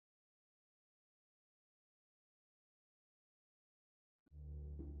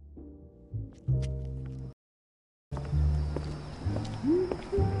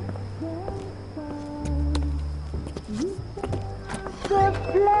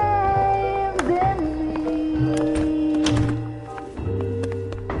flames in me.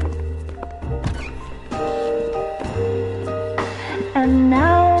 And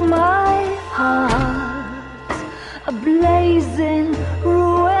now my heart's a blazing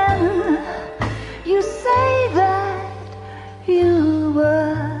ruin. You say that you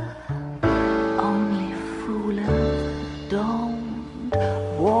were only fooling. Don't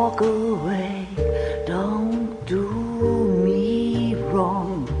walk away. Don't do me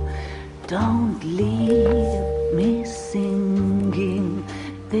wrong. Don't leave me singing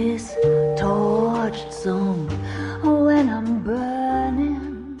this torched song when I'm burning.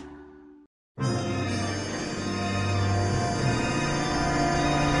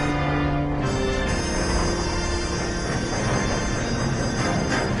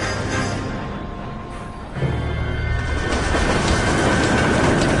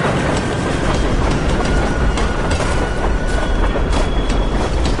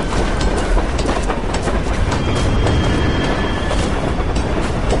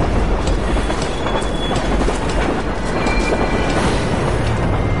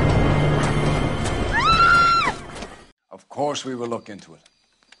 Of course we will look into it.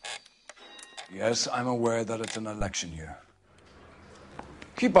 Yes, I'm aware that it's an election year.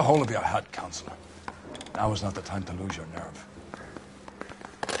 Keep a hold of your hat, Counselor. Now is not the time to lose your nerve.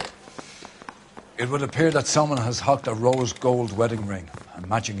 It would appear that someone has hocked a rose gold wedding ring, a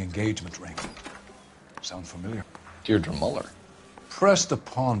matching engagement ring. Sound familiar? Deirdre Muller. Press the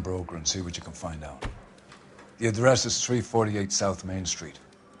pawnbroker and see what you can find out. The address is 348 South Main Street.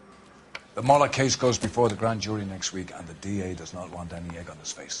 The Muller case goes before the grand jury next week, and the DA does not want any egg on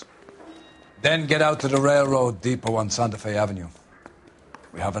his face. Then get out to the railroad depot on Santa Fe Avenue.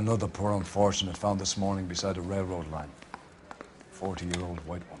 We have another poor unfortunate found this morning beside a railroad line. 40-year-old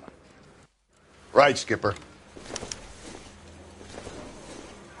white woman. Right, Skipper.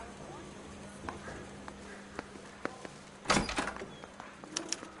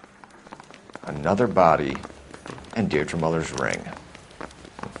 Another body, and Deirdre Muller's ring.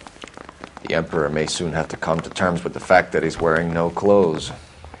 The Emperor may soon have to come to terms with the fact that he's wearing no clothes.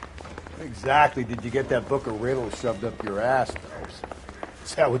 Exactly did you get that book of riddles shoved up your ass, Phelps?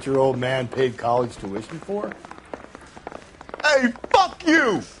 Is that what your old man paid college tuition for? Hey, fuck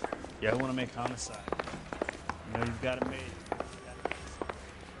you! Yeah, I want to make Homicide. You know you've got it made.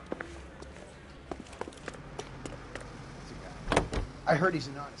 I heard he's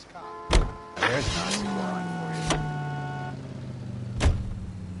an honest cop. There's an oxymoron for you.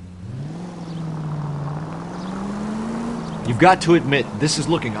 You've got to admit, this is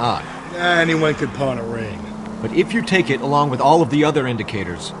looking odd. Anyone could pawn a ring. But if you take it along with all of the other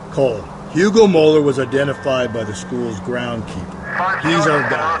indicators... Cole, Hugo Moeller was identified by the school's groundkeeper. He's our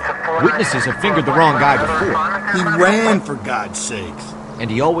guy. Witnesses have fingered the wrong guy before. He ran, for God's sakes. And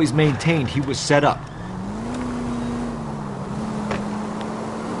he always maintained he was set up.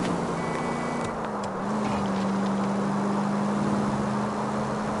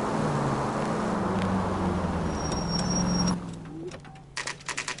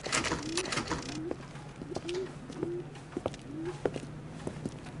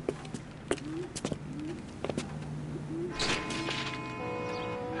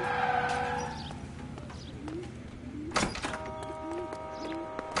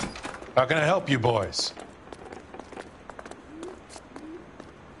 How can I help you boys?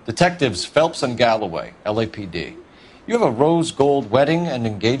 Detectives Phelps and Galloway, LAPD. You have a rose gold wedding and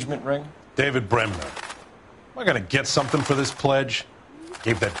engagement ring? David Bremner. Am I going to get something for this pledge?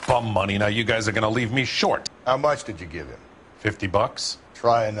 Gave that bum money, now you guys are going to leave me short. How much did you give him? $50?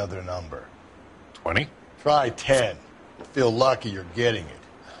 Try another number. 20? Try 10. You'll feel lucky you're getting it.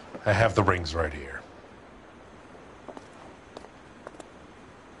 I have the rings right here.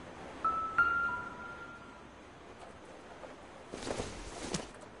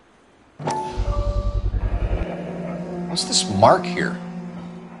 What's this mark here?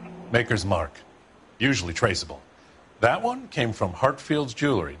 Maker's mark. Usually traceable. That one came from Hartfield's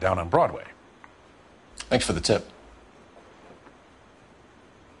Jewelry down on Broadway. Thanks for the tip.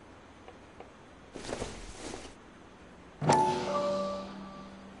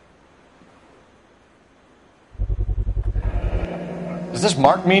 Does this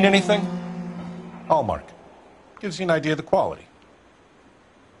mark mean anything? Hallmark. Gives you an idea of the quality.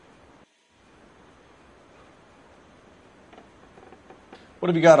 What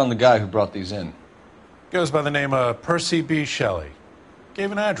have you got on the guy who brought these in? Goes by the name of Percy B. Shelley.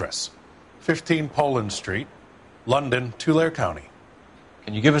 Gave an address. 15 Poland Street, London, Tulare County.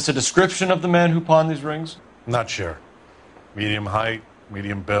 Can you give us a description of the man who pawned these rings? Not sure. Medium height,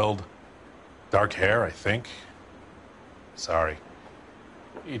 medium build. Dark hair, I think. Sorry.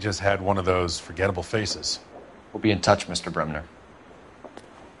 He just had one of those forgettable faces. We'll be in touch, Mr. Bremner.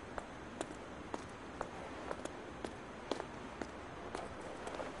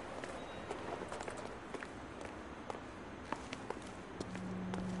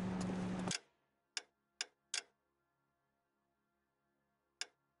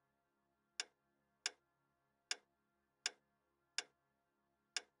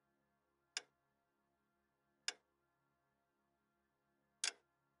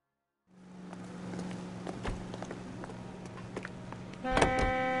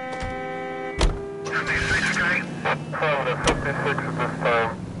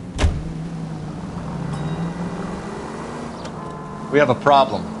 We have a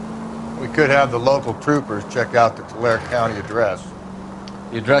problem. We could have the local troopers check out the Tulare County address.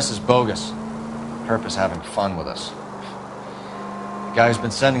 The address is bogus. Herp is having fun with us. The guy who's been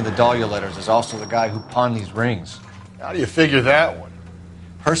sending the Dahlia letters is also the guy who pawned these rings. How do you figure that one?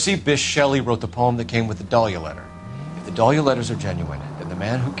 Percy Bysshe Shelley wrote the poem that came with the Dahlia letter. If the Dahlia letters are genuine, then the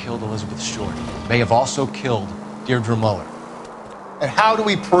man who killed Elizabeth Short may have also killed Deirdre Muller. And how do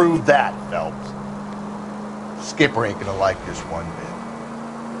we prove that, Phelps? Skipper ain't gonna like this one bit.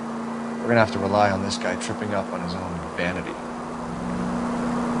 We're gonna have to rely on this guy tripping up on his own vanity.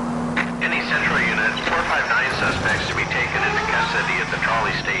 Any Central unit, 459 suspects to be taken into custody at the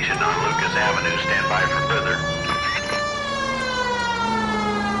trolley station on Lucas Avenue. Stand by for further.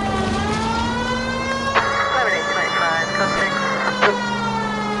 7825, code 6.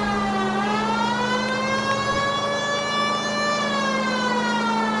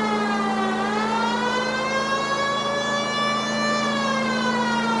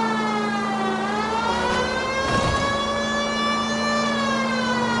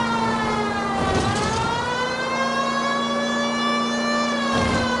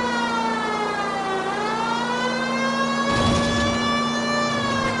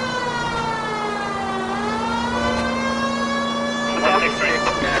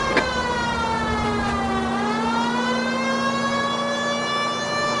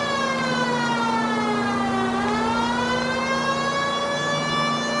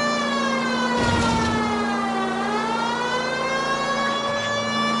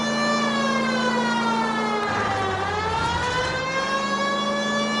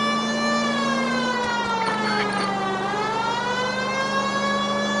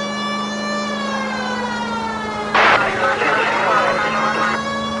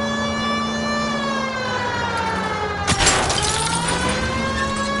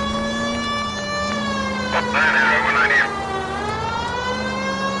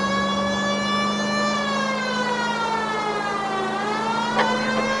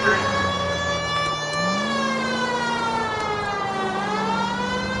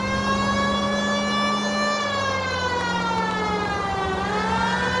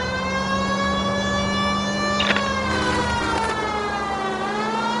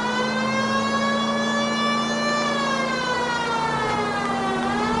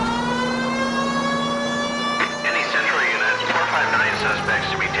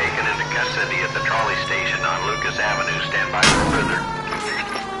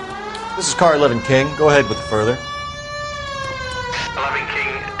 This is Car 11 King. Go ahead with the further. 11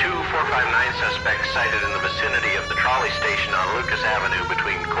 King, 2459 suspects sighted in the vicinity of the trolley station on Lucas Avenue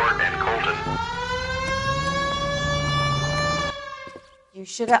between Court and Colton. You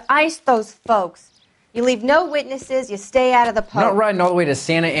should have iced those folks. You leave no witnesses, you stay out of the I'm not post. riding all the way to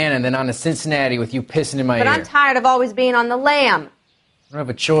Santa Ana and then on to Cincinnati with you pissing in my ear. But I'm tired of always being on the lam. I don't have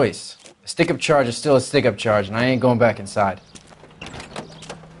a choice. A stick-up charge is still a stick-up charge, and I ain't going back inside.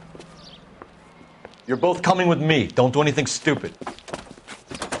 You're both coming with me. Don't do anything stupid.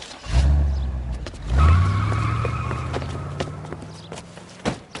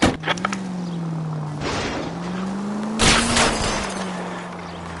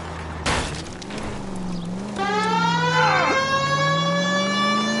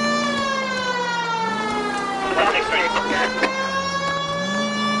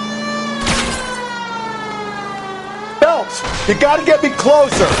 Phelps, you gotta get me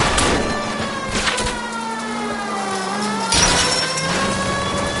closer.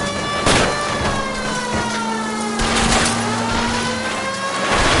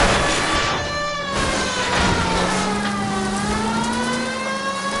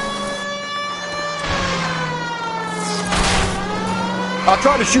 I'll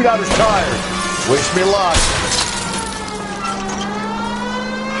try to shoot out his tires. Wish me luck.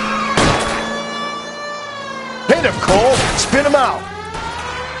 Hit him, Cole. Spin him out.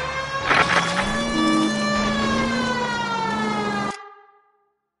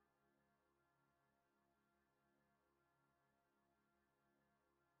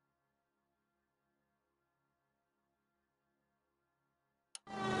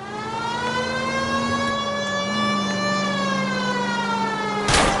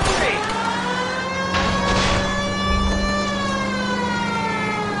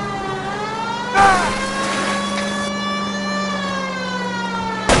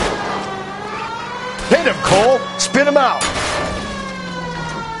 Hit him, Cole. Spin him out.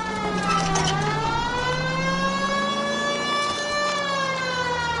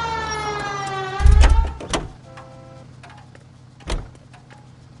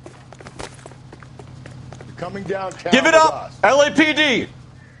 You're coming downtown. Give it with up, us. LAPD.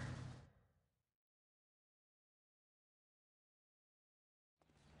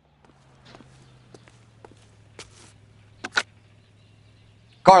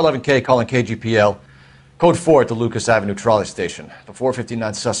 Car 11K calling KGPL. Code 4 at the Lucas Avenue trolley station. The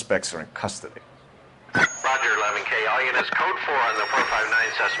 459 suspects are in custody. Roger, 11K. All units, code 4 on the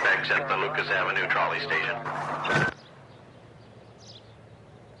 459 suspects at the Lucas Avenue trolley station.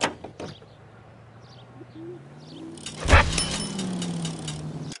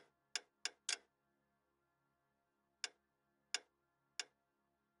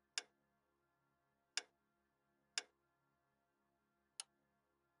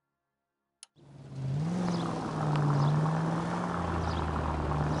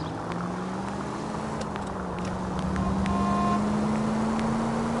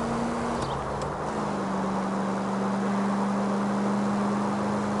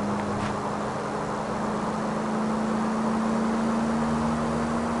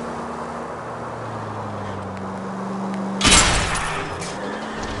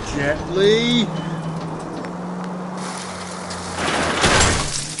 Gently.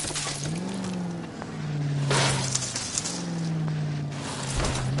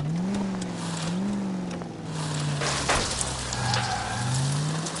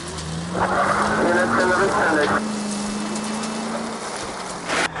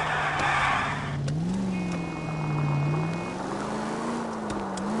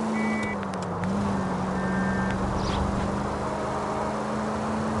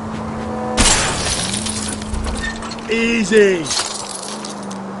 Easy.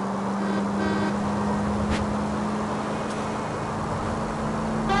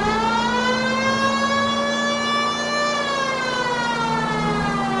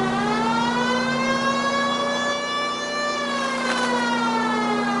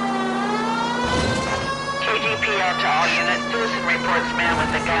 KGPL to all units. Citizen reports man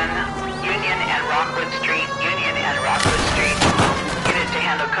with a gun. Union and Rockwood Street. Union and Rockwood Street. Unit to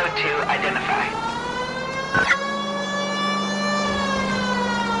handle code 2. Identify.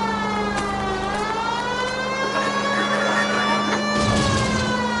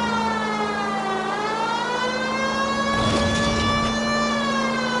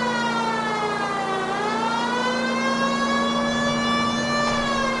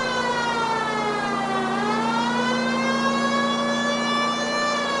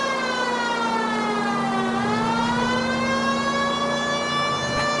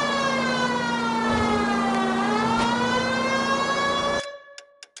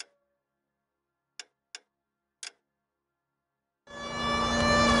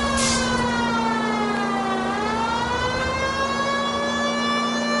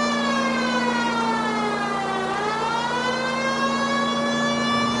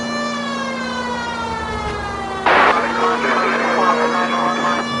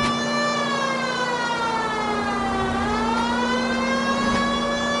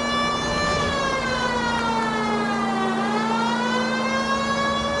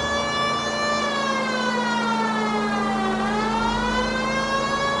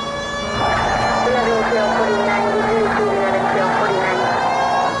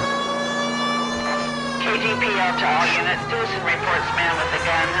 KGPL to all units. Citizen reports man with a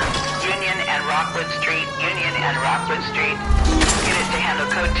gun. Union and Rockwood Street. Union and Rockwood Street. Unit to handle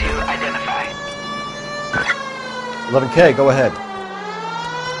code 2. Identify. 11K, go ahead.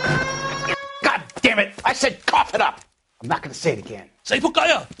 God damn it! I said cough it up! I'm not gonna say it again. Say仆街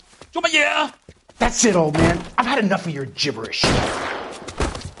啊！做乜嘢啊？ That's it, old man. I've had enough of your gibberish.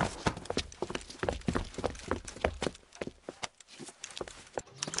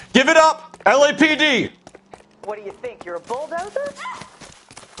 Give it up, LAPD. What do you think? You're a bulldozer?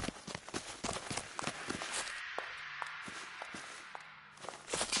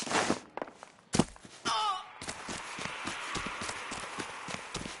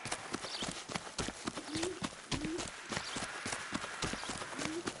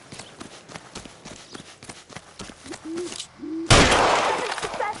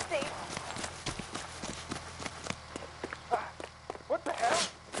 What the hell?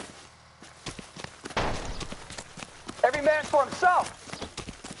 Every man for himself.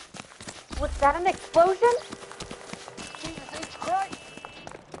 Was that an explosion? Jesus H. Christ.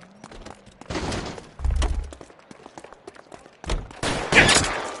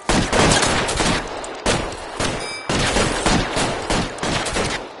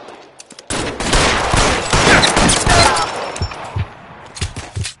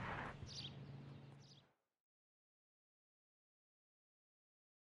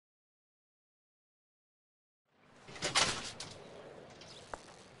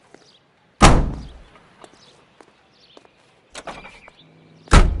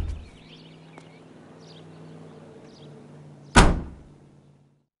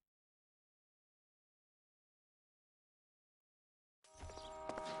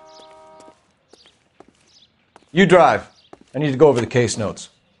 You drive. I need to go over the case notes.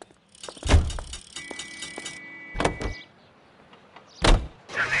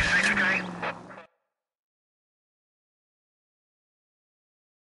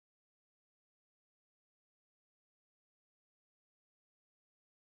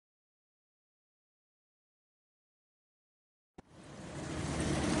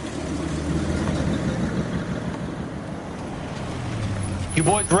 You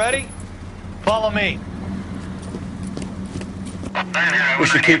boys ready? Follow me. We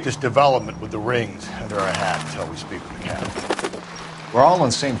should keep this development with the rings under our hat until we speak with the captain. We're all on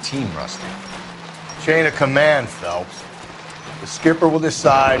the same team, Rusty. Chain of command, Phelps. The skipper will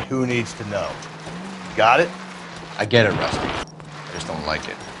decide who needs to know. Got it? I get it, Rusty. I just don't like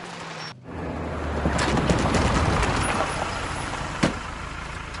it.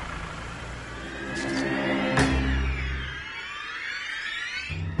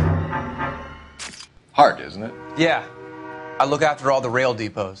 Hard, isn't it? Yeah. I look after all the rail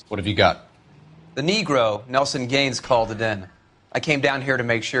depots. What have you got? The Negro, Nelson Gaines, called it in. I came down here to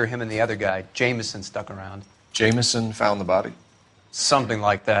make sure him and the other guy, Jameson, stuck around. Jameson found the body? Something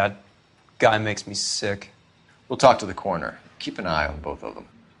like that. Guy makes me sick. We'll talk to the coroner. Keep an eye on both of them.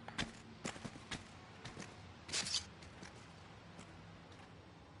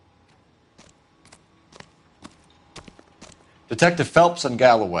 Detective Phelps and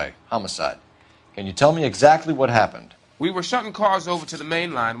Galloway, homicide. Can you tell me exactly what happened? We were shutting cars over to the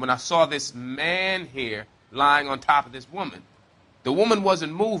main line when I saw this man here lying on top of this woman. The woman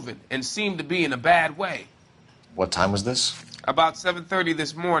wasn't moving and seemed to be in a bad way. What time was this? About 7:30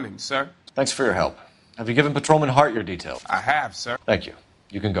 this morning, sir. Thanks for your help. Have you given Patrolman Hart your details? I have, sir. Thank you.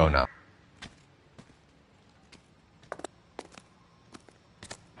 You can go now.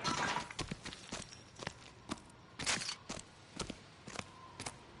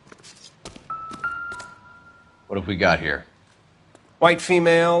 What have we got here? White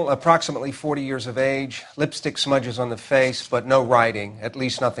female, approximately 40 years of age, lipstick smudges on the face, but no writing, at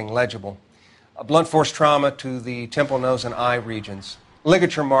least nothing legible. A blunt force trauma to the temple, nose, and eye regions.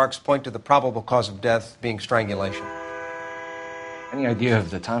 Ligature marks point to the probable cause of death being strangulation. Any idea of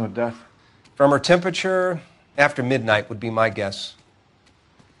the time of death? From her temperature, after midnight would be my guess.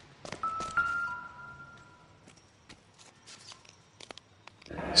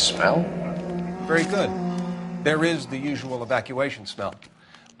 Smell? Very good. There is the usual evacuation smell,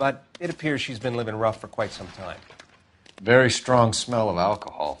 but it appears she's been living rough for quite some time. Very strong smell of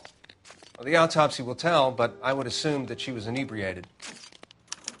alcohol. Well, the autopsy will tell, but I would assume that she was inebriated.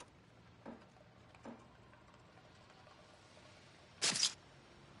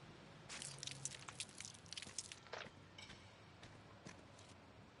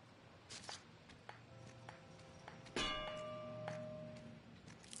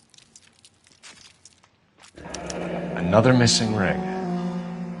 Another missing ring.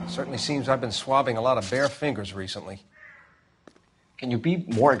 Certainly seems I've been swabbing a lot of bare fingers recently. Can you be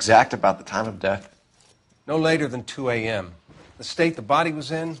more exact about the time of death? No later than 2 a.m. The state the body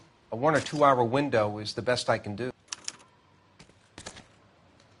was in, a 1 or 2 hour window is the best I can do.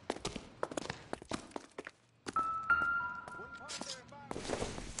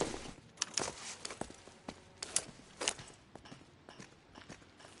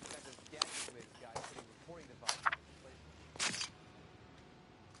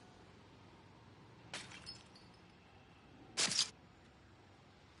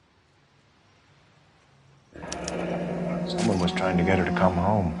 Someone was trying to get her to come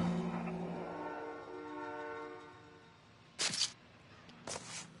home.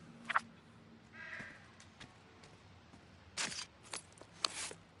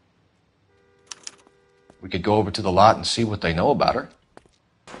 We could go over to the lot and see what they know about her.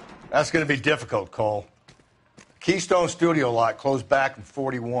 That's going to be difficult, Cole. Keystone Studio lot closed back in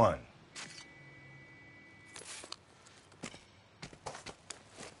 41.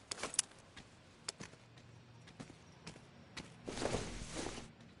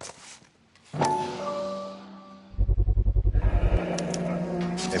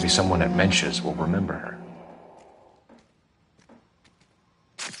 Maybe someone at Mensch's will remember her.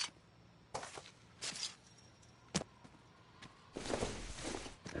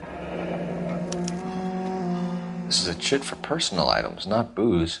 This is a chit for personal items, not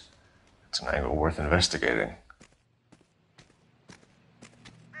booze. It's an angle worth investigating.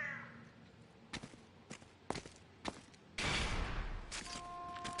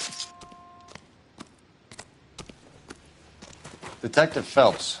 Detective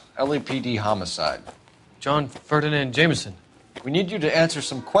Phelps, LAPD homicide. John Ferdinand Jameson. We need you to answer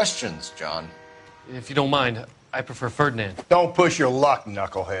some questions, John. If you don't mind, I prefer Ferdinand. Don't push your luck,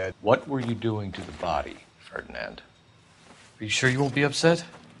 knucklehead. What were you doing to the body Ferdinand. Are you sure you won't be upset?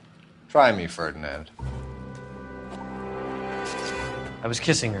 Try me, Ferdinand. I was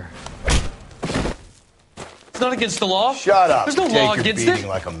kissing her. It's not against the law. Shut up. There's no Take law your against beating it.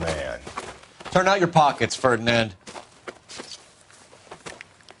 like a man. Turn out your pockets, Ferdinand.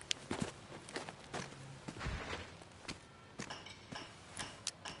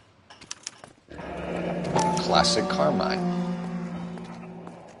 Classic Carmine.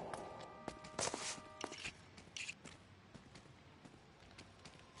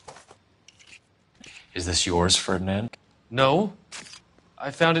 Is this yours, Ferdinand? No.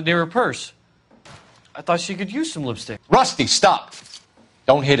 I found it near her purse. I thought she could use some lipstick. Rusty, stop!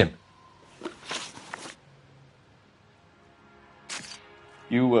 Don't hit him.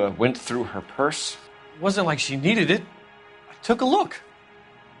 You went through her purse? It wasn't like she needed it. I took a look.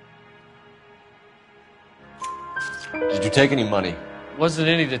 Did you take any money? Wasn't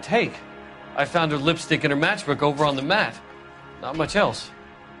any to take. I found her lipstick and her matchbook over on the mat. Not much else.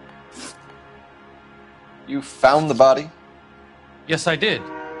 You found the body? Yes, I did.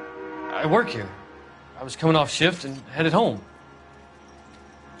 I work here. I was coming off shift and headed home.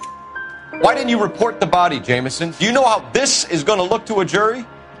 Why didn't you report the body, Jameson? Do you know how this is going to look to a jury?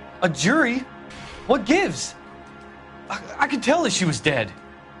 A jury? What gives? I could tell that she was dead.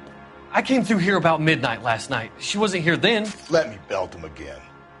 I came through here about midnight last night. She wasn't here then. Let me belt him again.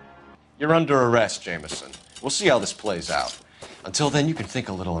 You're under arrest, Jameson. We'll see how this plays out. Until then, you can think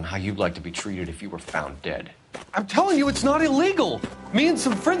a little on how you'd like to be treated if you were found dead. I'm telling you, it's not illegal. Me and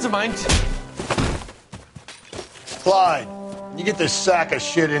some friends of mine... Clyde, you get this sack of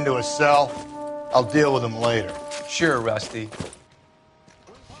shit into a cell. I'll deal with him later. Sure, Rusty.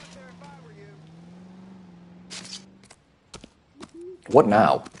 What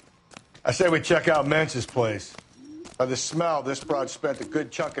now? I say we check out Mensch's place. By the smell, this broad spent a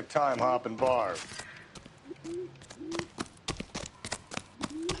good chunk of time hopping bars.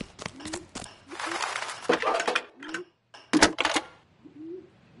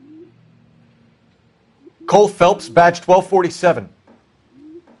 Cole Phelps, badge 1247.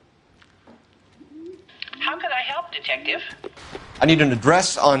 How could I help, Detective? I need an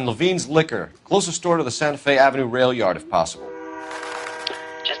address on Levine's Liquor, closest store to the Santa Fe Avenue rail yard, if possible.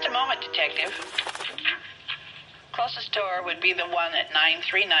 Just a moment, Detective. Closest store would be the one at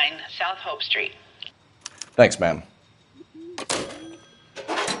 939 South Hope Street. Thanks, ma'am.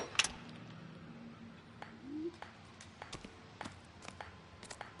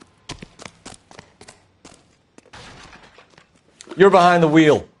 You're behind the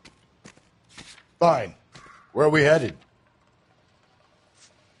wheel. Fine. Where are we headed?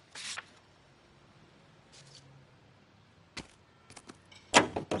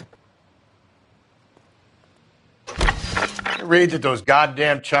 You read that those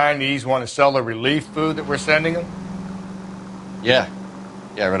goddamn Chinese want to sell the relief food that we're sending them? Yeah,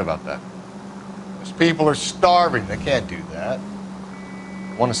 I read about that. Those people are starving. They can't do that.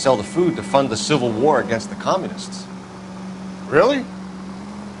 Want to sell the food to fund the civil war against the communists. Really?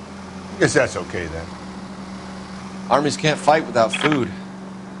 I guess that's okay then. Armies can't fight without food.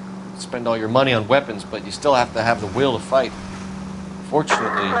 Spend all your money on weapons, but you still have to have the will to fight.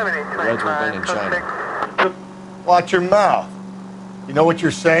 Fortunately, the Reds were been in China. Watch your mouth. You know what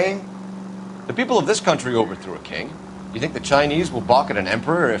you're saying? The people of this country overthrew a king. You think the Chinese will balk at an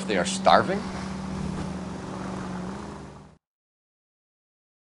emperor if they are starving?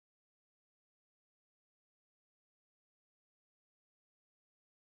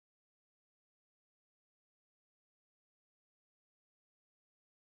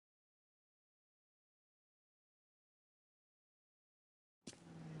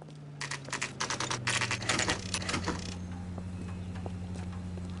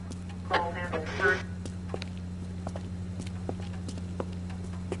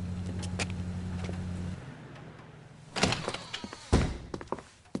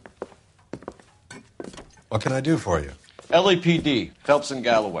 What can I do for you? LAPD, Phelps and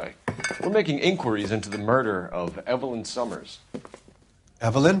Galloway. We're making inquiries into the murder of Evelyn Summers.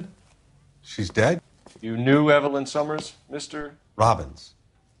 Evelyn? She's dead? You knew Evelyn Summers, Mr. Robbins.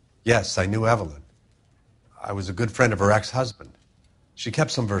 Yes, I knew Evelyn. I was a good friend of her ex-husband. She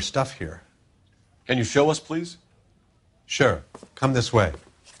kept some of her stuff here. Can you show us, please? Sure. Come this way.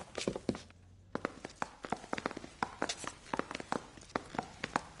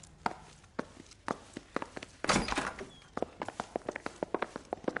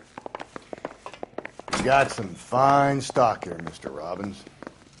 You got some fine stock here, Mr. Robbins.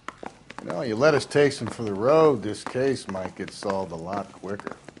 You know, you let us take some for the road, this case might get solved a lot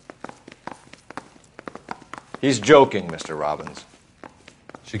quicker. He's joking, Mr. Robbins.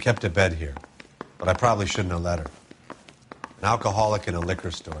 She kept a bed here. But I probably shouldn't have let her. An alcoholic in a liquor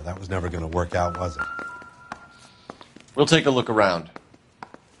store. That was never going to work out, was it? We'll take a look around.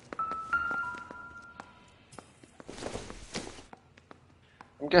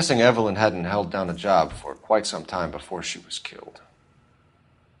 I'm guessing Evelyn hadn't held down a job for quite some time before she was killed.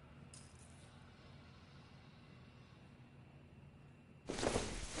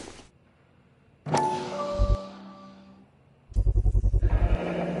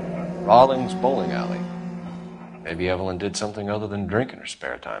 Rawlings Bowling Alley. Maybe Evelyn did something other than drink in her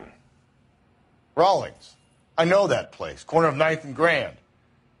spare time. Rawlings. I know that place. Corner of 9th and Grand.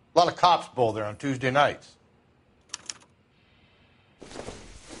 A lot of cops bowl there on Tuesday nights.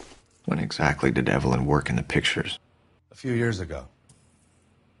 When exactly did Evelyn work in the pictures? A few years ago.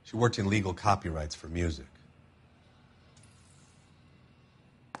 She worked in legal copyrights for music.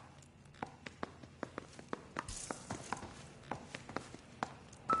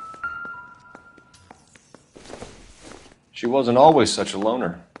 She wasn't always such a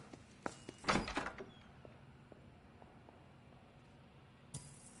loner.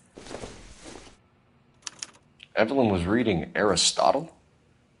 Evelyn was reading Aristotle?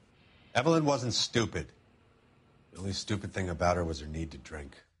 Evelyn wasn't stupid. The only stupid thing about her was her need to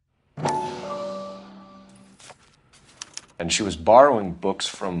drink. And she was borrowing books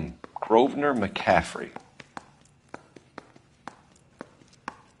from Grosvenor McCaffrey.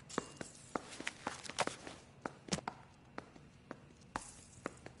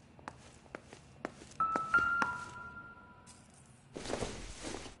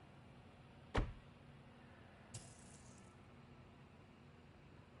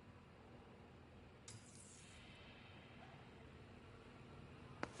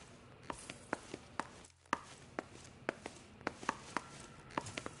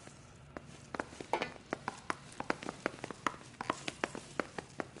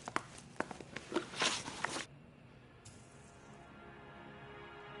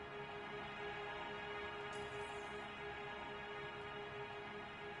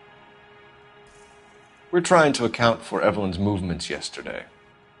 We're trying to account for Evelyn's movements yesterday.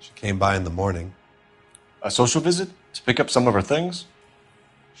 She came by in the morning. A social visit? To pick up some of her things?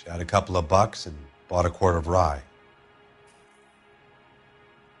 She had a couple of bucks and bought a quart of rye.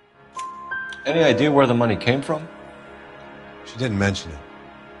 Any idea where the money came from? She didn't mention it.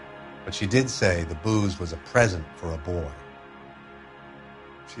 But she did say the booze was a present for a boy.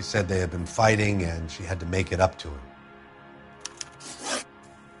 She said they had been fighting and she had to make it up to him.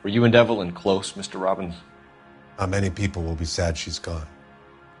 Were you and Evelyn close, Mr. Robbins? Not many people will be sad she's gone.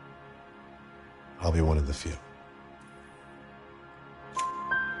 I'll be one of the few.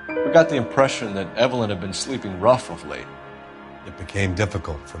 We got the impression that Evelyn had been sleeping rough of late. It became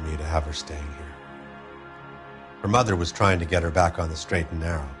difficult for me to have her staying here. Her mother was trying to get her back on the straight and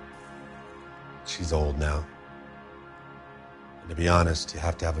narrow. She's old now. And to be honest, you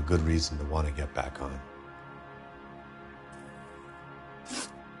have to have a good reason to want to get back on.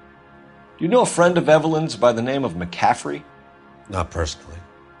 Do you know a friend of Evelyn's by the name of McCaffrey? Not personally.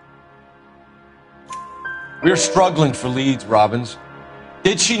 We're struggling for leads, Robbins.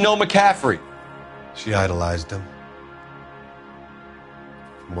 Did she know McCaffrey? She idolized him.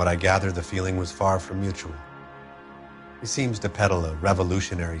 From what I gather, the feeling was far from mutual. He seems to peddle a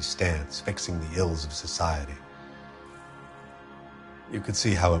revolutionary stance, fixing the ills of society. You could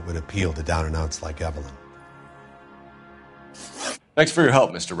see how it would appeal to down-and-outs like Evelyn. Thanks for your help,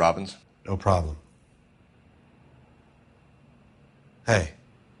 Mr. Robbins. No problem. Hey,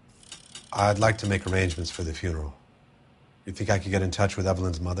 I'd like to make arrangements for the funeral. You think I could get in touch with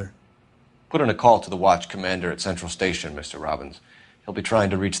Evelyn's mother? Put in a call to the watch commander at Central Station, Mr. Robbins. He'll be trying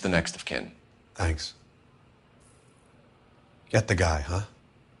to reach the next of kin. Thanks. Get the guy, huh?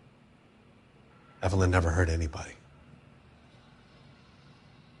 Evelyn never hurt anybody.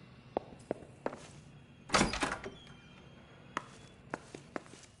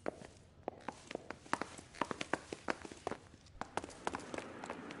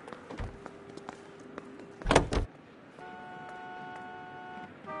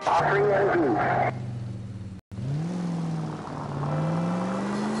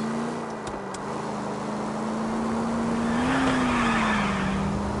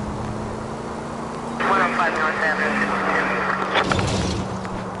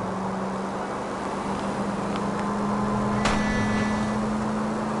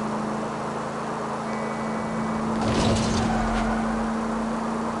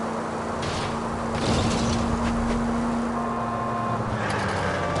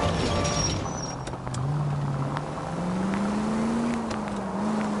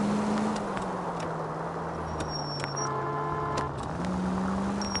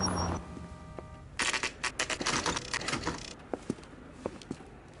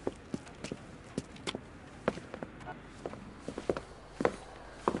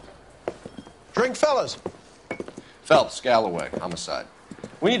 Drink, fellas. Phelps, Galloway, Homicide.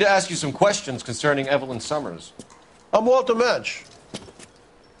 We need to ask you some questions concerning Evelyn Summers. I'm Walter Mensch.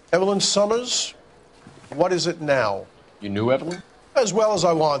 Evelyn Summers, what is it now? You knew Evelyn? As well as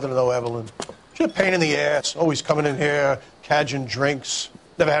I wanted to know Evelyn. She's a pain in the ass, always coming in here, cadging drinks,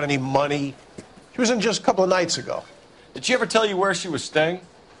 never had any money. She was in just a couple of nights ago. Did she ever tell you where she was staying?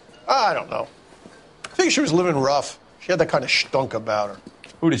 I don't know. I think she was living rough. She had that kind of stunk about her.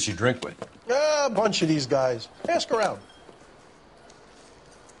 Who did she drink with? A bunch of these guys. Ask around.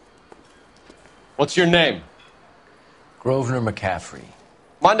 What's your name? Grosvenor McCaffrey.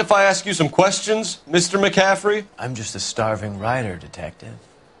 Mind if I ask you some questions, Mr. McCaffrey? I'm just a starving writer, Detective.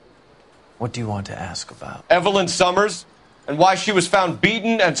 What do you want to ask about? Evelyn Summers, and why she was found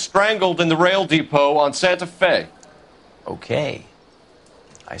beaten and strangled in the rail depot on Santa Fe. Okay.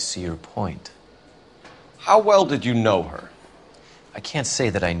 I see your point. How well did you know her? I can't say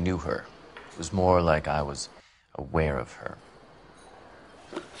that I knew her. It was more like I was aware of her.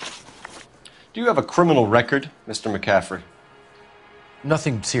 Do you have a criminal record, Mr. McCaffrey?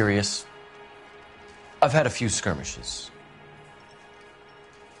 Nothing serious. I've had a few skirmishes.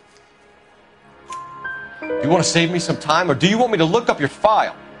 Do you want to save me some time, or do you want me to look up your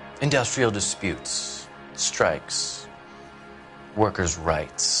file? Industrial disputes, strikes, workers'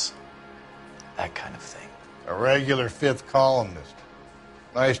 rights, that kind of thing. A regular fifth columnist.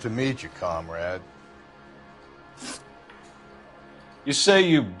 Nice to meet you, comrade. You say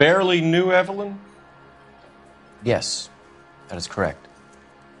you barely knew Evelyn? Yes, that is correct.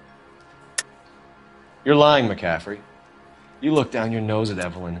 You're lying, McCaffrey. You looked down your nose at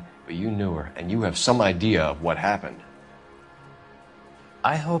Evelyn, but you knew her, and you have some idea of what happened.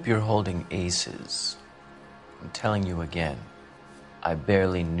 I hope you're holding aces. I'm telling you again, I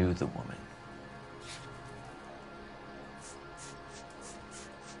barely knew the woman.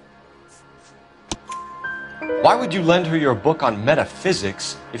 Why would you lend her your book on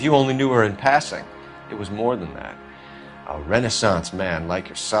metaphysics if you only knew her in passing? It was more than that. A Renaissance man like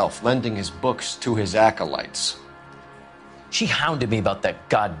yourself lending his books to his acolytes. She hounded me about that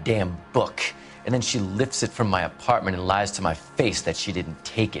goddamn book, and then she lifts it from my apartment and lies to my face that she didn't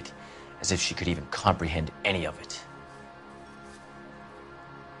take it, as if she could even comprehend any of it.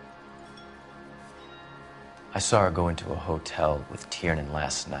 I saw her go into a hotel with Tiernan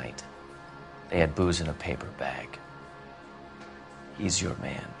last night. They had booze in a paper bag. He's your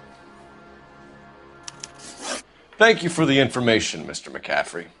man. Thank you for the information, Mr.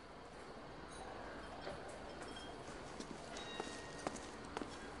 McCaffrey.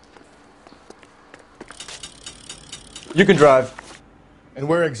 You can drive. And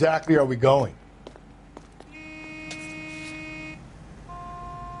where exactly are we going?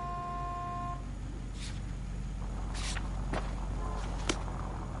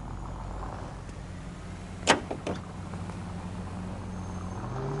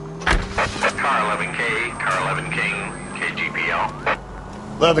 Car 11K, Car 11 King,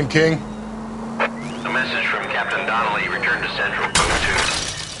 KGPL. 11 King. A message from Captain Donnelly. Return to Central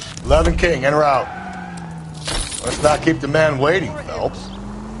Code 2. 11 King, en route. Let's not keep the man waiting, Phelps.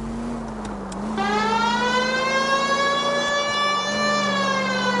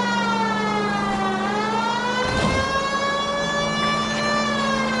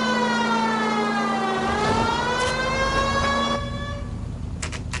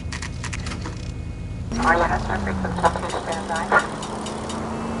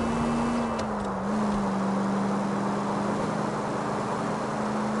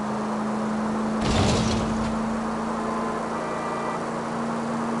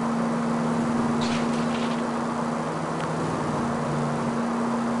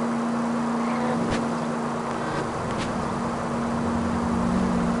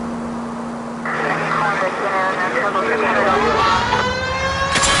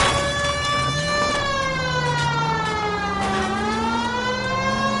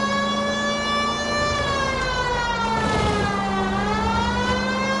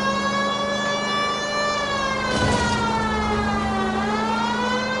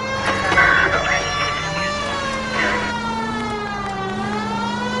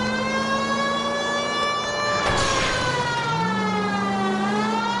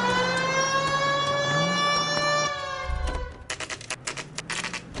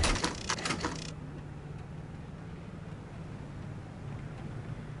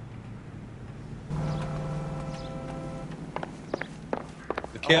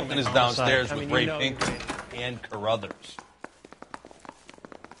 The captain is downstairs with Ray Pinker and Carruthers.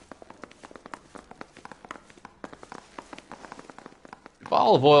 If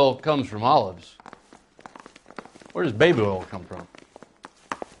olive oil comes from olives, where does baby oil come from?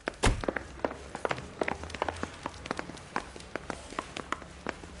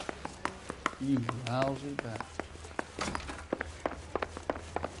 You lousy bastard.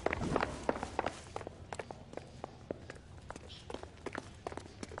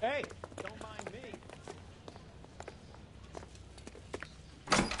 Hey, don't mind me.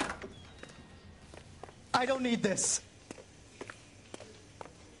 I don't need this.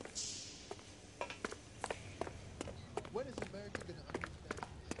 When is America going to understand?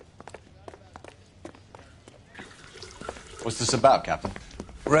 What's this about, Captain?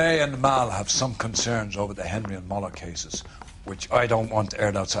 Ray and Mal have some concerns over the Henry and Muller cases, which I don't want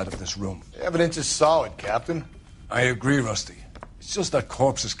aired outside of this room. The evidence is solid, Captain. I agree, Rusty. It's just that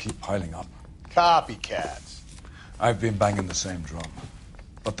corpses keep piling up. Copycats. I've been banging the same drum.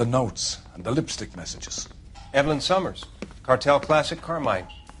 But the notes and the lipstick messages. Evelyn Summers, Cartel Classic Carmine.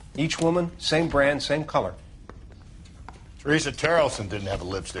 Each woman, same brand, same color. Teresa Terrelson didn't have a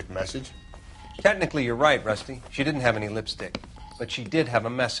lipstick message. Technically, you're right, Rusty. She didn't have any lipstick. But she did have a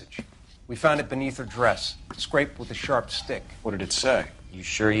message. We found it beneath her dress, scraped with a sharp stick. What did it say? You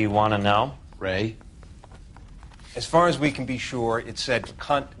sure you want to know? Ray? As far as we can be sure, it said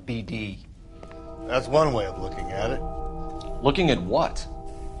cunt BD. That's one way of looking at it. Looking at what?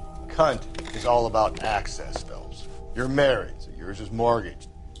 Cunt is all about access, Phelps. You're married, so yours is mortgaged.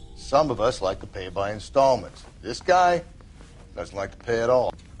 Some of us like to pay by installments. This guy doesn't like to pay at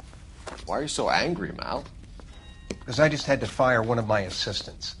all. Why are you so angry, Mal? Because I just had to fire one of my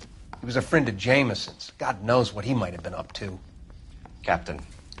assistants. He was a friend of Jameson's. God knows what he might have been up to. Captain,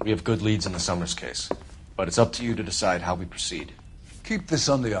 we have good leads in the Summers case, but it's up to you to decide how we proceed. Keep this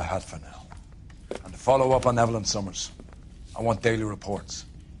under your hat for now. And to follow up on Evelyn Summers, I want daily reports.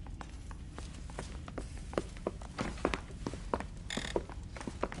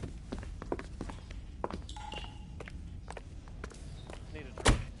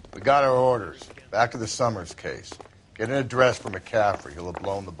 We got our orders. Back to the Summers case. Get an address for McCaffrey. He'll have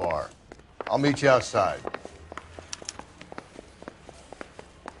blown the bar. I'll meet you outside.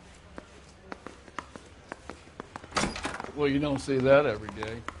 Well, you don't see that every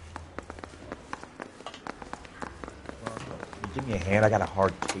day. Give me a hand. I got a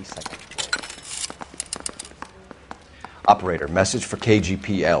hard case. Operator, message for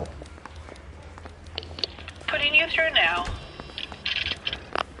KGPL. Putting you through now.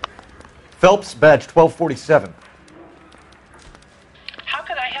 Phelps, badge 1247. How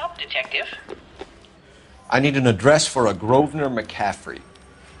could I help, Detective? I need an address for a Grosvenor McCaffrey.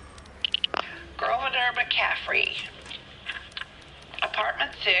 Grosvenor McCaffrey.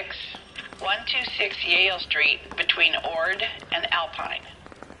 Apartment 6, 126 Yale Street, between Ord and Alpine.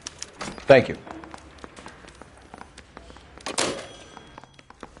 Thank you.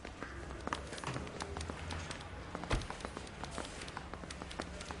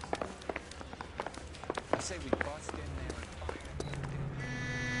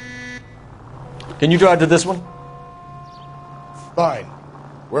 Can you drive to this one? Fine.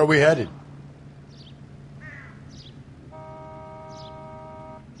 Where are we headed?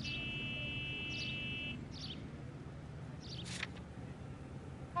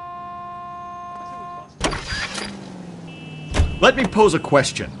 Let me pose a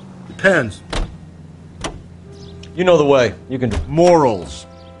question. Depends. You know the way. You can... Morals.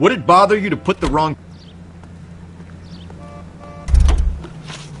 Would it bother you to put the wrong...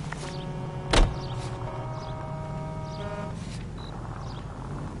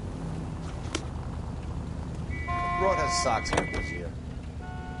 Broad has socks here this year.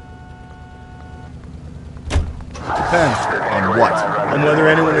 Depends. On what? On whether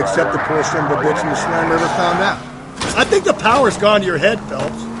anyone except the poor son of a bitch in the slammer ever found out. I think the power's gone to your head,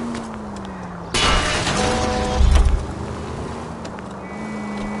 Phelps.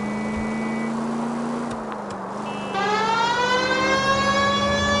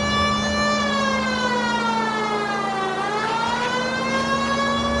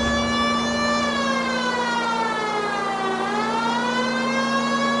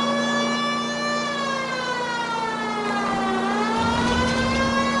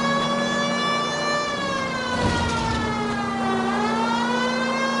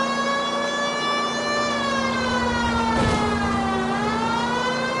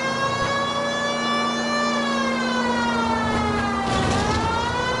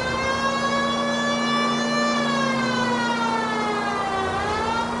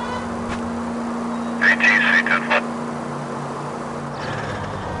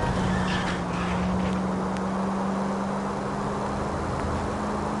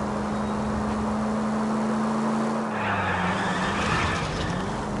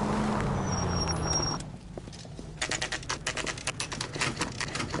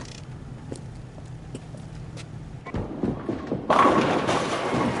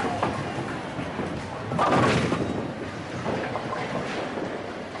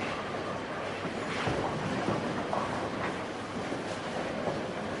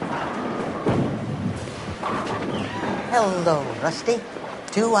 Hello, Rusty.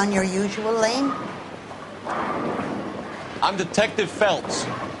 2 on your usual lane? I'm Detective Phelps.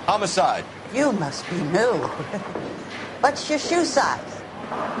 Homicide. You must be new. What's your shoe size?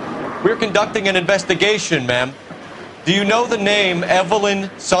 We're conducting an investigation, ma'am. Do you know the name Evelyn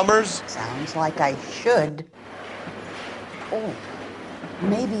Summers? Sounds like I should. Oh,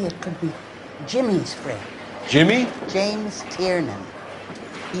 maybe it could be Jimmy's friend. Jimmy? James Tiernan.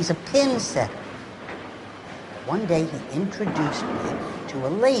 He's a pin setter. One day he introduced me to a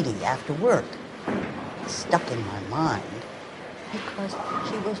lady after work. It stuck in my mind because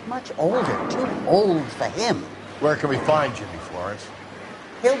she was much older, too old for him. Where can we find Jimmy, Florence?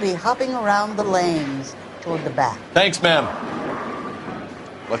 He'll be hopping around the lanes toward the back. Thanks, ma'am.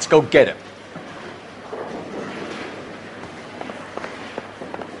 Let's go get him.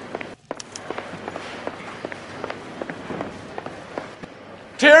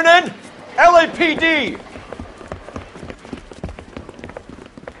 Tiernan! LAPD!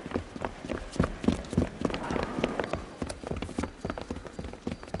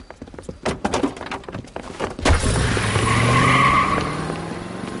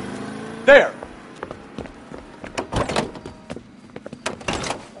 There!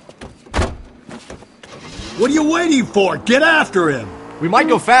 What are you waiting for? Get after him! We might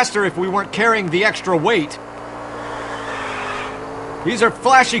go faster if we weren't carrying the extra weight. These are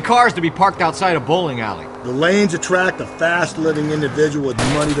flashy cars to be parked outside a bowling alley. The lanes attract a fast-living individual with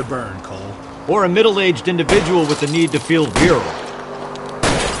money to burn, Cole. Or a middle-aged individual with the need to feel virile.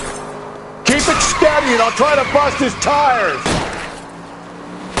 Keep it steady and I'll try to bust his tires!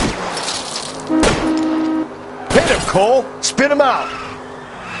 Hit him, Cole! Spin him out!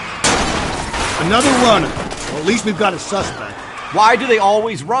 Another runner. Well, at least we've got a suspect. Why do they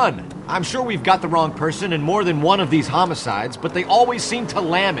always run? I'm sure we've got the wrong person in more than one of these homicides, but they always seem to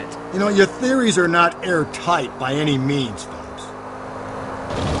lam it. You know, your theories are not airtight by any means, folks.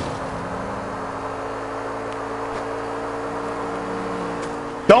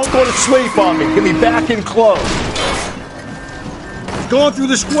 Don't go to sleep on me. Get me back in close. He's going through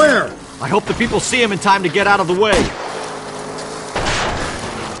the square. I hope the people see him in time to get out of the way.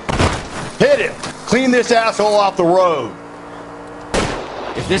 Hit him. Clean this asshole off the road.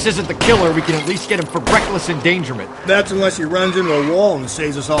 If this isn't the killer, we can at least get him for reckless endangerment. That's unless he runs into a wall and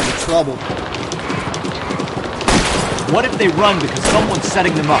saves us all the trouble. What if they run because someone's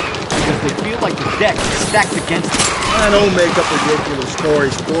setting them up? Because they feel like the deck is stacked against them? I don't make up ridiculous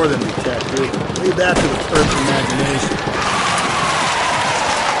stories for them, detective. Leave that to the first imagination.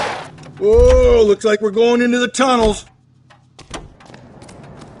 Whoa, looks like we're going into the tunnels.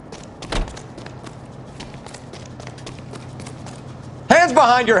 Hands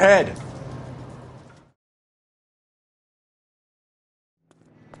behind your head!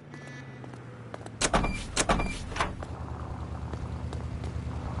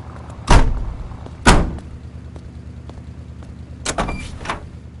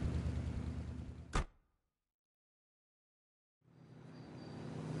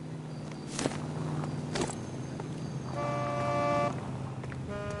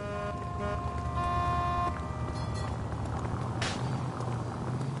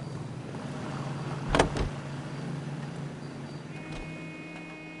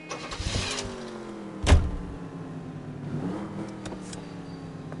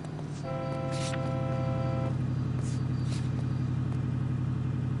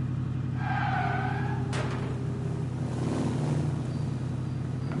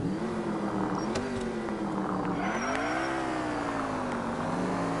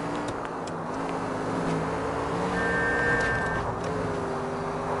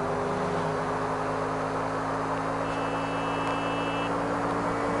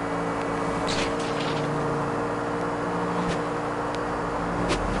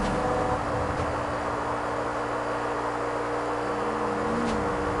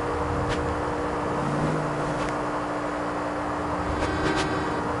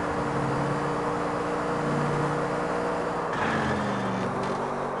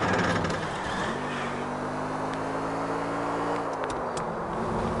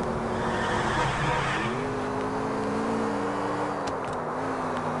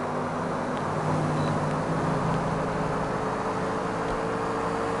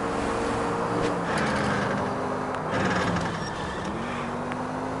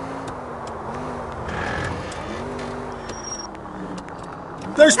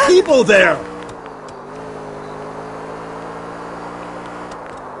 There's people there!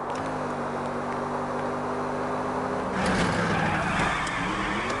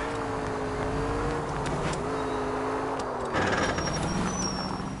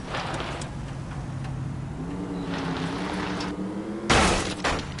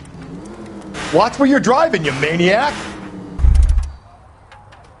 Watch where you're driving, you maniac!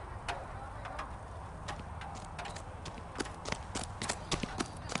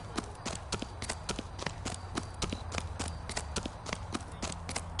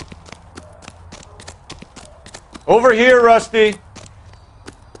 Over here, Rusty.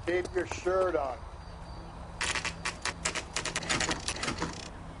 Keep your shirt on.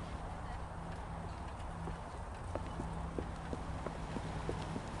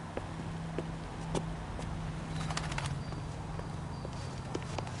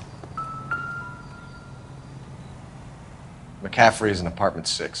 McCaffrey is in apartment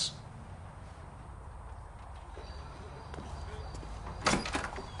 6.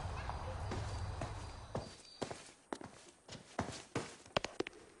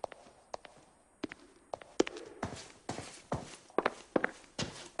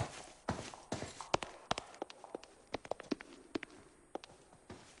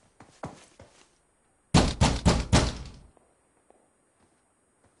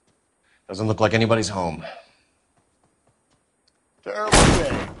 Doesn't look like anybody's home. Terrible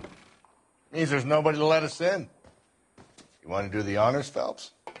day. Means there's nobody to let us in. You want to do the honors,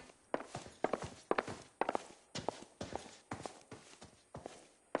 Phelps?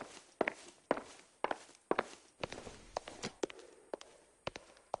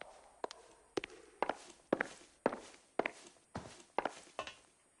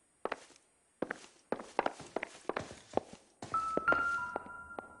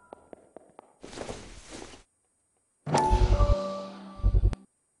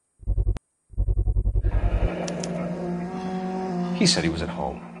 He said he was at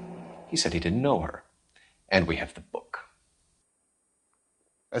home. He said he didn't know her. And we have the book.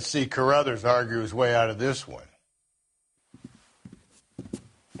 Let's see Carruthers argue his way out of this one.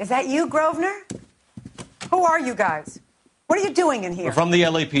 Is that you, Grosvenor? Who are you guys? What are you doing in here? We're from the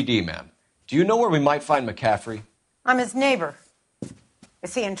LAPD, ma'am. Do you know where we might find McCaffrey? I'm his neighbor.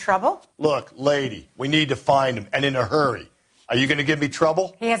 Is he in trouble? Look, lady, we need to find him, and in a hurry. Are you going to give me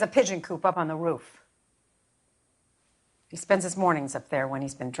trouble? He has a pigeon coop up on the roof. He spends his mornings up there when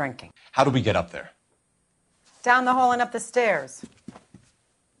he's been drinking. How do we get up there? Down the hall and up the stairs.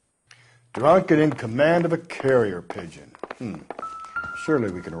 Drunk and in command of a carrier pigeon. Surely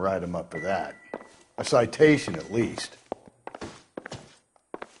we can write him up for that. A citation, at least.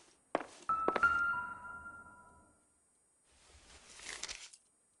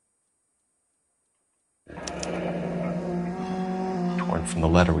 Torn from the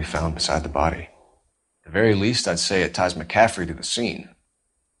letter we found beside the body. At the very least, I'd say it ties McCaffrey to the scene.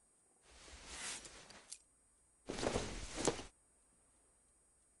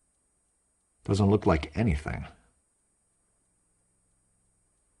 Doesn't look like anything.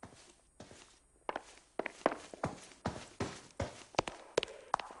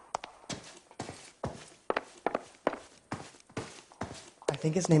 I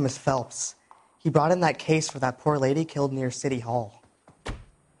think his name is Phelps. He brought in that case for that poor lady killed near City Hall.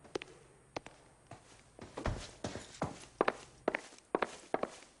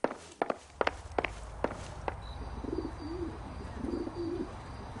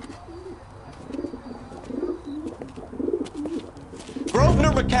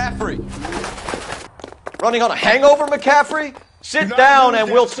 Grosvenor McCaffrey! Running on a hangover, McCaffrey? Sit down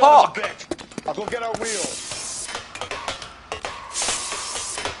and we'll talk. I'll go get our wheels.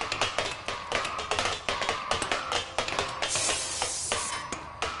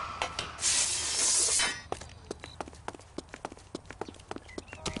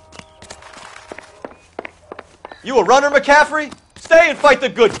 You a runner, McCaffrey? Stay and fight the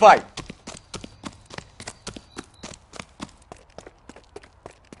good fight.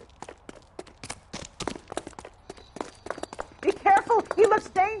 Be careful! He looks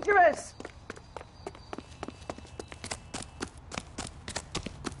dangerous!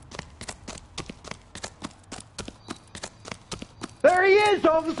 There he is,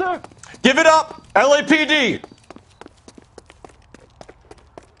 officer! Give it up, LAPD!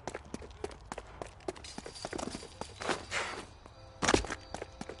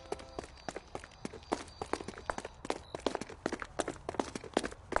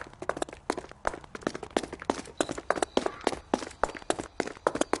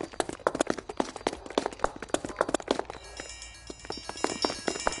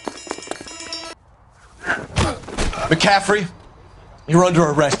 McCaffrey, you're under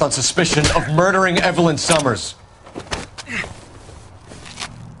arrest on suspicion of murdering Evelyn Summers.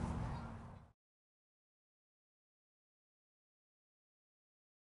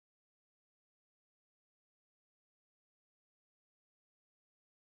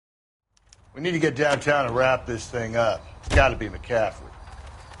 We need to get downtown and wrap this thing up. It's got to be McCaffrey.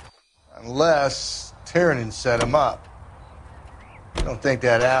 Unless Tiernan set him up. You don't think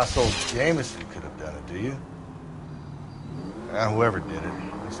that asshole Jameson could have done it, do you? Whoever did it.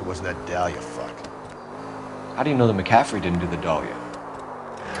 At least it wasn't that Dahlia fuck. How do you know that McCaffrey didn't do the Dahlia?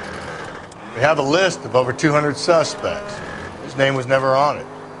 We have a list of over 200 suspects. His name was never on it.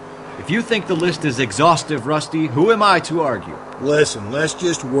 If you think the list is exhaustive, Rusty, who am I to argue? Listen, let's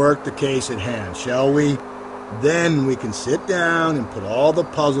just work the case at hand, shall we? Then we can sit down and put all the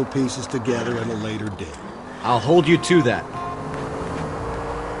puzzle pieces together at a later date. I'll hold you to that.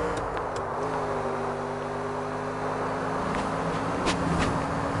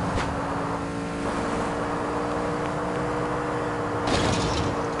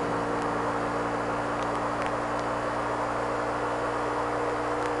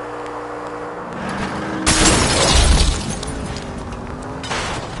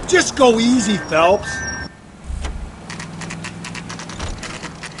 Just go easy, Phelps.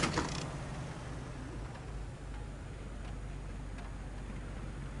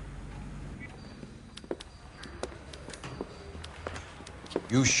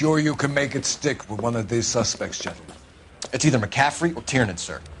 You sure you can make it stick with one of these suspects, gentlemen? It's either McCaffrey or Tiernan,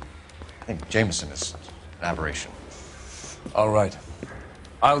 sir. I think Jameson is an aberration. All right.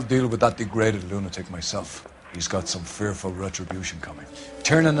 I'll deal with that degraded lunatic myself. He's got some fearful retribution coming.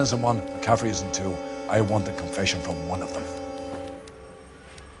 Tiernan isn't one, McCaffrey isn't two. I want a confession from one of them.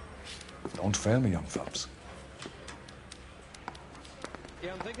 Don't fail me, young Phelps.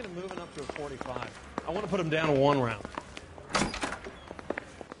 Yeah, I'm thinking of moving up to a 45. I want to put him down to 1 round.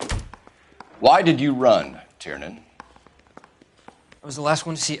 Why did you run, Tiernan? I was the last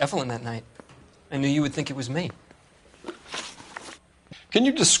one to see Evelyn that night. I knew you would think it was me. Can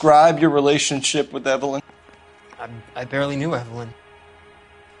you describe your relationship with Evelyn? I barely knew Evelyn.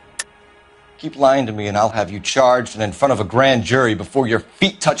 Keep lying to me and I'll have you charged and in front of a grand jury before your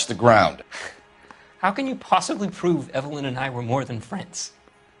feet touch the ground. How can you possibly prove Evelyn and I were more than friends?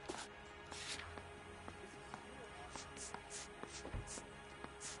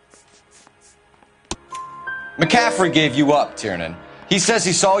 McCaffrey gave you up, Tiernan. He says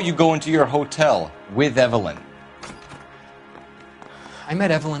he saw you go into your hotel with Evelyn. I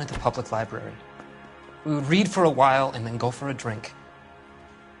met Evelyn at the public library. We would read for a while and then go for a drink.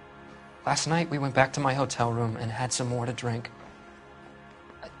 Last night, we went back to my hotel room and had some more to drink.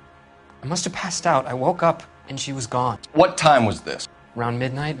 I must have passed out. I woke up and she was gone. What time was this? Around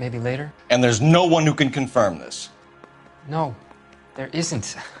midnight, maybe later. And there's no one who can confirm this? No, there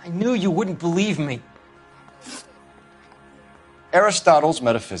isn't. I knew you wouldn't believe me. Aristotle's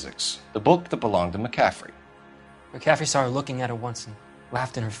Metaphysics, the book that belonged to McCaffrey. McCaffrey saw her looking at her once and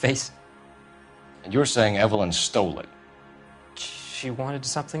laughed in her face. And you're saying Evelyn stole it? She wanted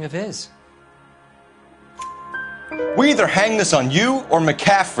something of his. We either hang this on you or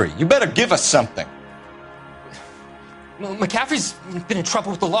McCaffrey. You better give us something. Well, McCaffrey's been in trouble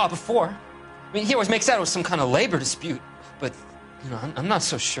with the law before. I mean, he always makes out it was some kind of labor dispute. But, you know, I'm not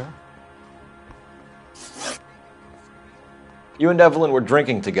so sure. You and Evelyn were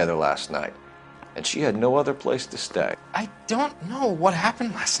drinking together last night, and she had no other place to stay. I don't know what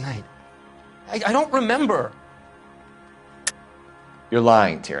happened last night. I don't remember. You're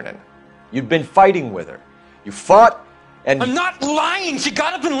lying, Tiernan. You'd been fighting with her. You fought, and... I'm not lying! She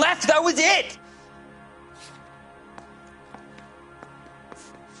got up and left! That was it!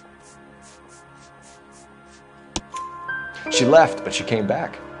 She left, but she came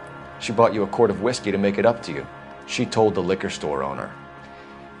back. She bought you a quart of whiskey to make it up to you. She told the liquor store owner.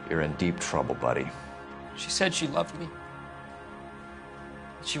 You're in deep trouble, buddy. She said she loved me.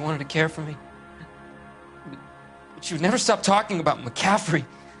 She wanted to care for me. But she would never stop talking about McCaffrey.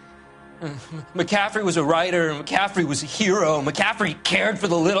 McCaffrey was a writer, McCaffrey was a hero, McCaffrey cared for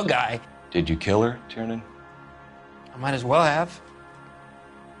the little guy. Did you kill her, Tiernan? I might as well have.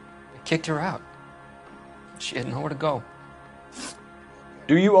 I kicked her out. She had nowhere to go.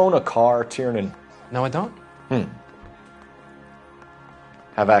 Do you own a car, Tiernan? No, I don't.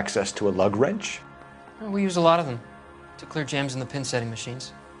 Have access to a lug wrench? We use a lot of them to clear jams in the pin setting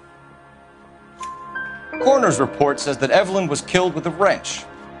machines. Coroner's report says that Evelyn was killed with a wrench.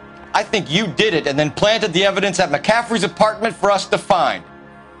 I think you did it and then planted the evidence at McCaffrey's apartment for us to find.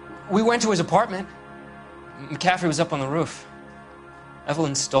 We went to his apartment. McCaffrey was up on the roof.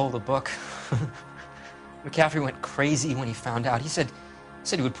 Evelyn stole the book. McCaffrey went crazy when he found out. He said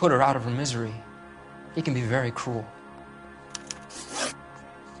he would put her out of her misery. He can be very cruel.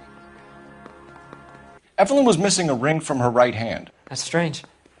 Evelyn was missing a ring from her right hand. That's strange.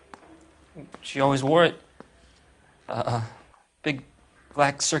 She always wore it. A big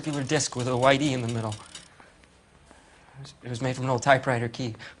black circular disc with a white E in the middle. It was made from an old typewriter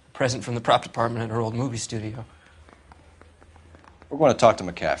key. present from the prop department at her old movie studio. We're going to talk to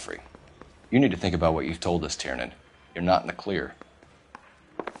McCaffrey. You need to think about what you've told us, Tiernan. You're not in the clear.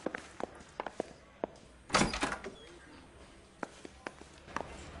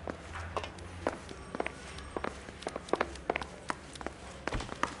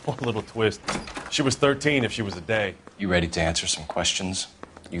 One little twist. She was 13 if she was a day. You ready to answer some questions?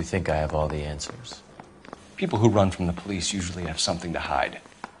 You think I have all the answers? People who run from the police usually have something to hide.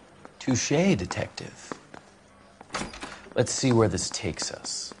 Touché, detective. Let's see where this takes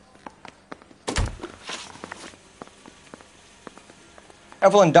us.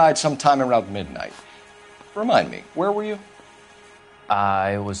 Evelyn died sometime around midnight. Remind me, where were you?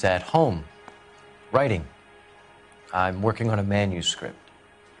 I was at home, writing. I'm working on a manuscript.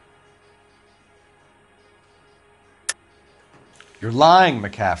 You're lying,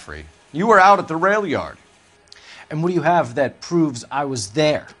 McCaffrey. You were out at the rail yard. And what do you have that proves I was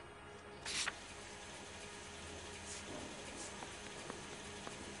there?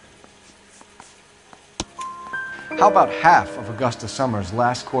 How about half of Augusta Summers'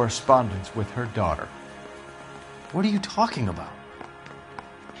 last correspondence with her daughter? What are you talking about?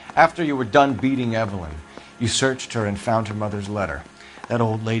 After you were done beating Evelyn, you searched her and found her mother's letter. That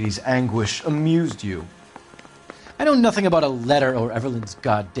old lady's anguish amused you. I know nothing about a letter or Evelyn's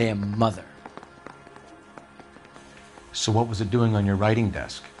goddamn mother. So what was it doing on your writing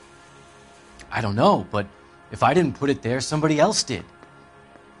desk? I don't know, but if I didn't put it there, somebody else did.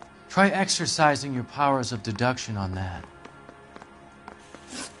 Try exercising your powers of deduction on that.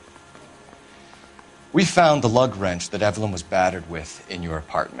 We found the lug wrench that Evelyn was battered with in your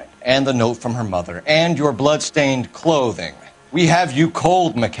apartment, and the note from her mother, and your blood-stained clothing. We have you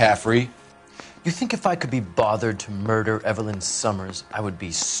cold, McCaffrey. You think if I could be bothered to murder Evelyn Summers, I would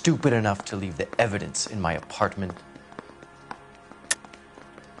be stupid enough to leave the evidence in my apartment?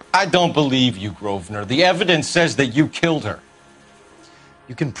 I don't believe you, Grosvenor. The evidence says that you killed her.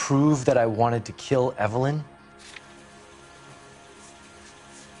 You can prove that I wanted to kill Evelyn?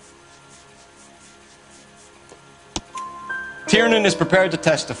 Tiernan is prepared to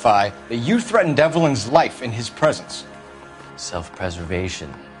testify that you threatened Evelyn's life in his presence.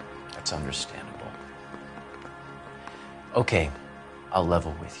 Self-preservation. That's understandable. Okay, I'll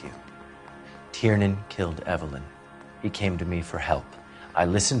level with you. Tiernan killed Evelyn. He came to me for help. I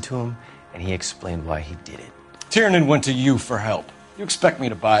listened to him, and he explained why he did it. Tiernan went to you for help. You expect me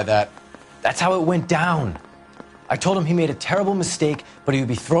to buy that? That's how it went down. I told him he made a terrible mistake, but he would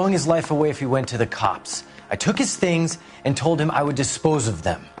be throwing his life away if he went to the cops. I took his things and told him I would dispose of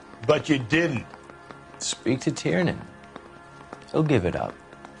them. But you didn't. Speak to Tiernan. He'll give it up.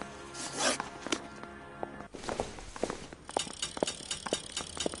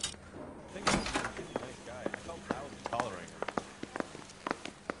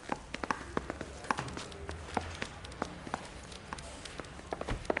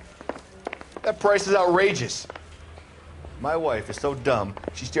 That price is outrageous. My wife is so dumb,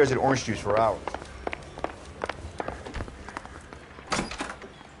 she stares at orange juice for hours.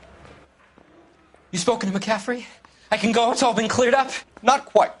 You spoken to McCaffrey? I can go? It's all been cleared up? Not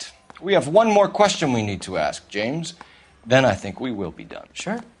quite. We have one more question we need to ask, James. Then I think we will be done.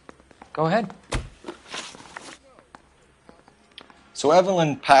 Sure. Go ahead. So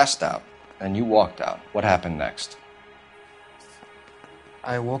Evelyn passed out, and you walked out. What happened next?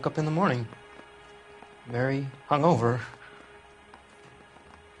 I woke up in the morning, very hungover.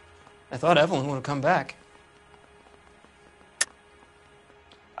 I thought Evelyn would have come back.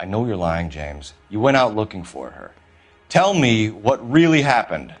 I know you're lying, James. You went out looking for her. Tell me what really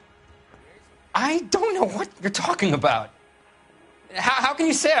happened. I don't know what you're talking about. How can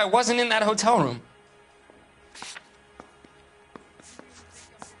you say I wasn't in that hotel room?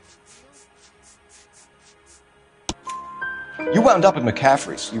 You wound up at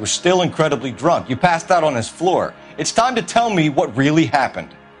McCaffrey's. You were still incredibly drunk. You passed out on his floor. It's time to tell me what really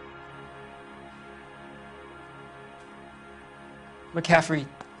happened. McCaffrey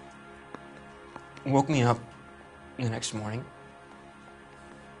woke me up the next morning,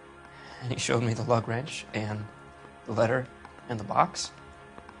 and he showed me the lug wrench and the letter and the box,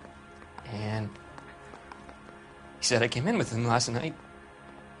 and he said I came in with him last night.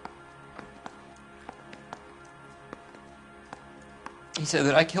 He said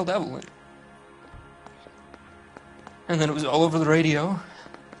that I killed Evelyn, and that it was all over the radio,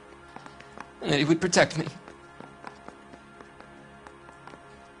 and that he would protect me.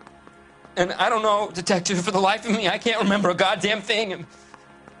 And I don't know, detective, for the life of me, I can't remember a goddamn thing. And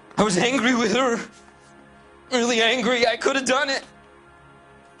I was angry with her. Really angry. I could have done it.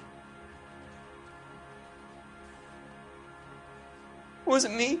 It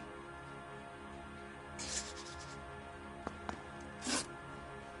wasn't me.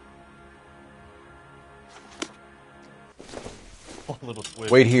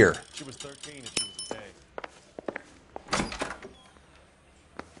 Wait here. She was 13 and she was a day.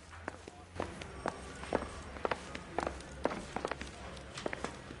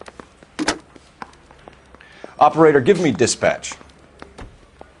 Operator, give me dispatch.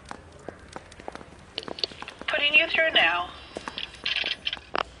 Putting you through now.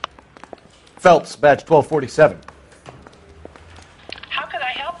 Phelps, badge 1247. How could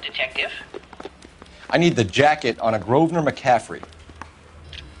I help, Detective? I need the jacket on a Grosvenor McCaffrey.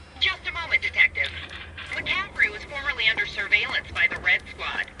 Just a moment, Detective. McCaffrey was formerly under surveillance by the Red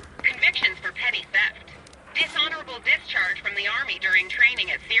Squad. Convictions for petty theft. Dishonorable discharge from the Army during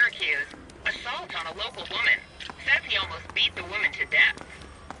training at Syracuse. Assault on a local woman. Says he almost beat the woman to death.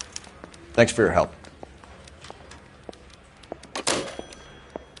 Thanks for your help.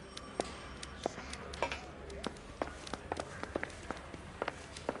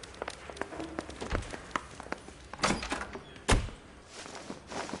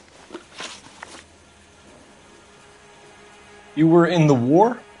 You were in the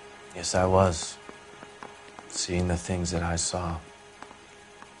war? Yes, I was. Seeing the things that I saw,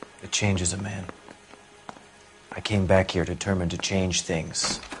 it changes a man. I came back here determined to change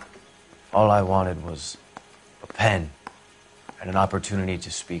things. All I wanted was a pen and an opportunity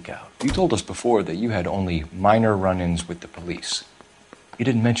to speak out. You told us before that you had only minor run-ins with the police. You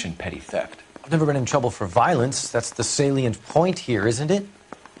didn't mention petty theft. I've never been in trouble for violence. That's the salient point here, isn't it?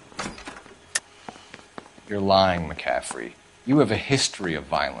 You're lying, McCaffrey. You have a history of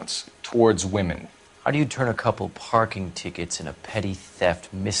violence towards women. How do you turn a couple parking tickets and a petty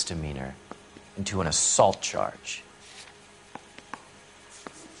theft misdemeanor into an assault charge?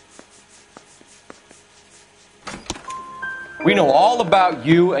 We know all about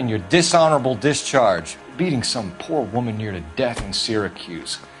you and your dishonorable discharge, beating some poor woman near to death in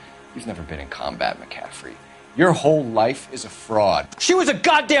Syracuse. You've never been in combat, McCaffrey. Your whole life is a fraud. She was a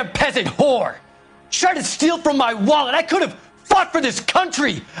goddamn peasant whore! She tried to steal from my wallet. I could have fought for this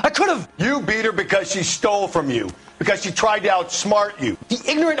country. I could have... You beat her because she stole from you. Because she tried to outsmart you. The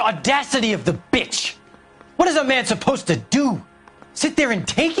ignorant audacity of the bitch. What is a man supposed to do? Sit there and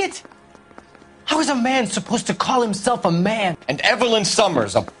take it? How is a man supposed to call himself a man? And Evelyn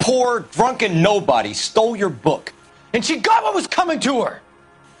Summers, a poor, drunken nobody, stole your book. And she got what was coming to her.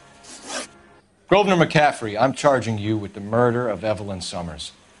 Grosvenor McCaffrey, I'm charging you with the murder of Evelyn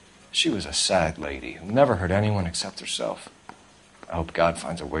Summers. She was a sad lady who never hurt anyone except herself. I hope God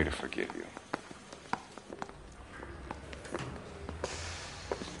finds a way to forgive you.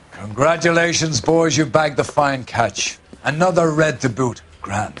 Congratulations, boys. You bagged the fine catch. Another red to boot.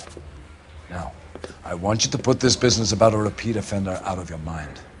 Grand. Now, I want you to put this business about a repeat offender out of your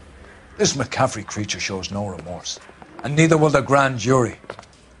mind. This McCaffrey creature shows no remorse, and neither will the grand jury.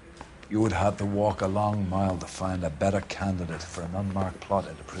 You would have to walk a long mile to find a better candidate for an unmarked plot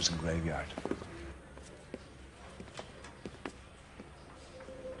in the prison graveyard.